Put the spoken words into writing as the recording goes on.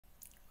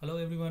Hello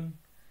everyone,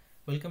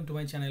 welcome to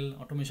my channel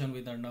Automation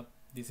with Arnab.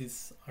 This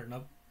is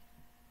Arnab.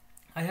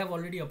 I have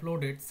already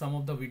uploaded some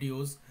of the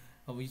videos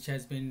which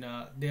has been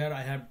there.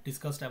 I have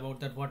discussed about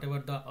that whatever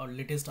the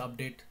latest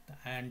update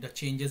and the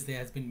changes they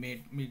has been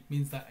made. It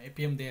means the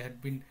Appium they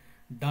had been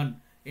done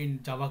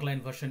in Java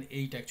client version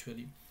 8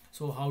 actually.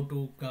 So how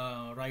to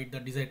write the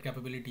desired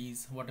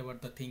capabilities, whatever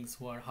the things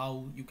were,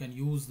 how you can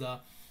use the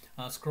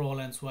scroll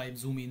and swipe,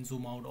 zoom in,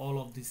 zoom out,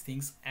 all of these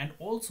things. And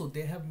also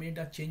they have made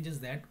changes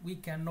that we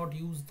cannot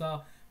use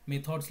the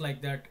methods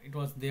like that it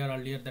was there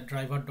earlier, the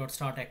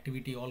driver.start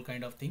activity, all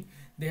kind of thing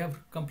they have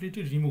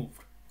completely removed.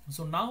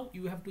 So now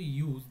you have to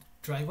use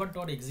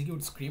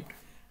driver.execute script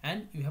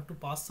and you have to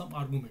pass some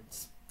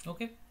arguments.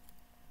 Okay,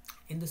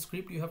 in the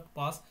script you have to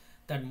pass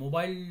that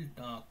mobile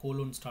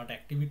colon start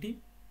activity.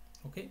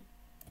 Okay,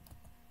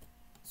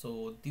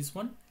 so this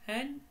one,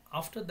 and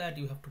after that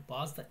you have to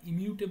pass the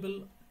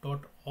immutable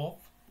dot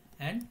off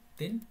and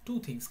then two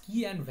things,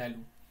 key and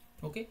value.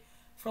 Okay,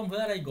 from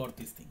where I got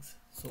these things,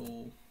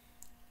 so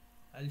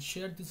I'll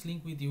share this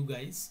link with you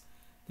guys.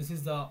 This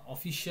is the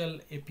official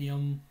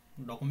Appium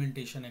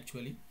documentation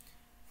actually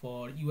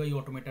for UI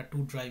Automata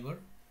 2 driver.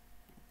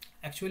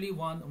 Actually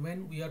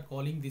when we are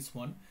calling this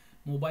one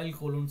mobile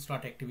colon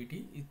start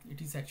activity,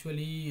 it is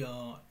actually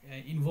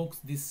invokes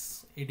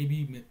this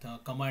ADB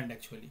command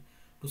actually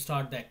to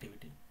start the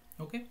activity.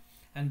 Okay,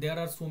 and there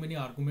are so many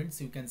arguments.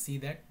 You can see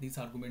that these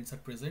arguments are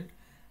present,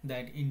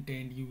 that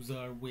intent,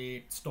 user,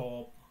 wait,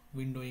 stop,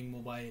 windowing,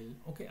 mobile.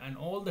 Okay, and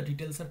all the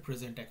details are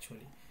present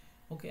actually.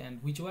 Okay,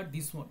 and whichever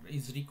this one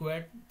is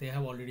required, they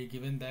have already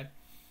given that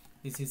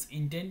this is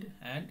intent,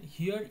 and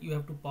here you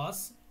have to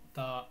pass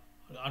the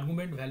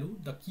argument value.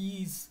 The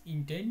key is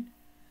intent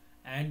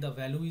and the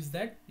value is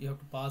that you have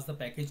to pass the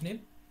package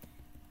name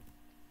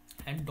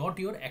and dot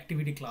your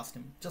activity class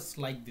name, just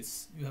like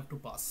this you have to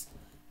pass.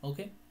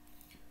 Okay,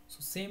 so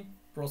same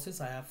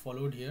process I have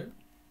followed here.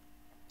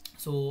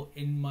 So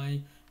in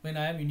my, when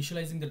I am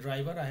initializing the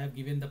driver, I have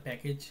given the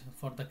package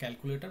for the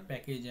calculator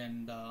package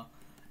and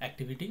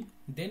activity.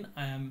 Then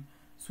I am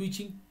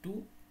switching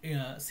to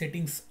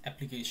settings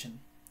application.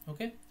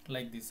 Okay,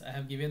 like this I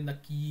have given the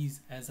keys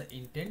as an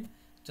intent,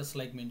 just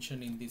like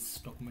mentioned in this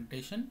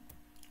documentation,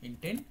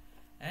 intent,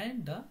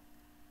 and the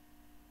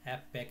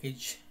app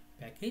package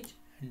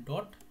and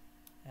dot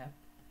app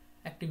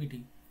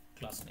activity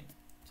class name,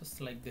 just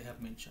like they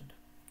have mentioned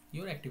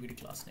your activity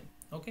class name.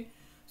 Okay,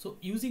 so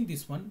using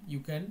this one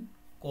you can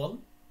call,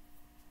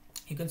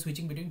 you can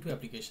switching between two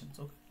applications.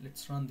 Okay,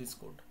 let's run this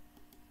code.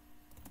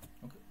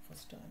 Okay,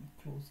 first I'm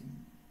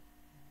closing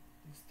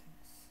these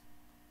things.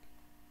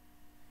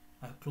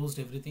 I have closed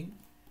everything.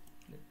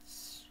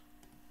 Let's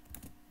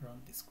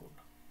run this code.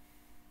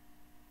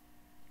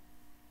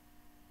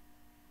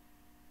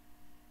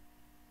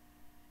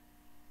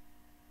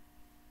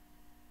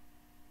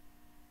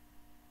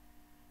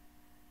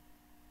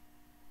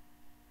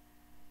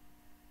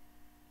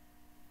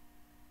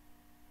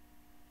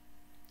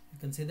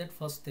 You can say that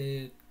first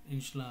they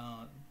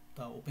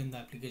open the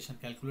application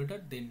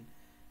calculator, then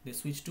they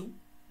switch to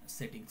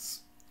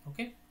settings.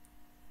 Okay,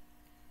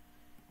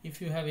 if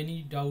you have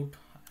any doubt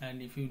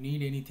and if you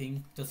need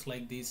anything just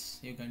like this,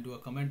 you can do a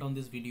comment on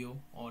this video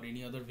or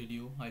any other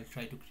video. I'll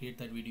try to create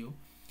that video.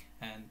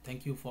 And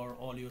thank you for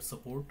all your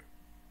support,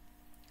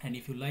 and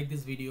if you like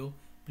this video,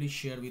 please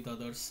share with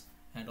others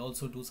and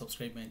also do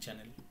subscribe my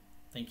channel.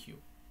 Thank you.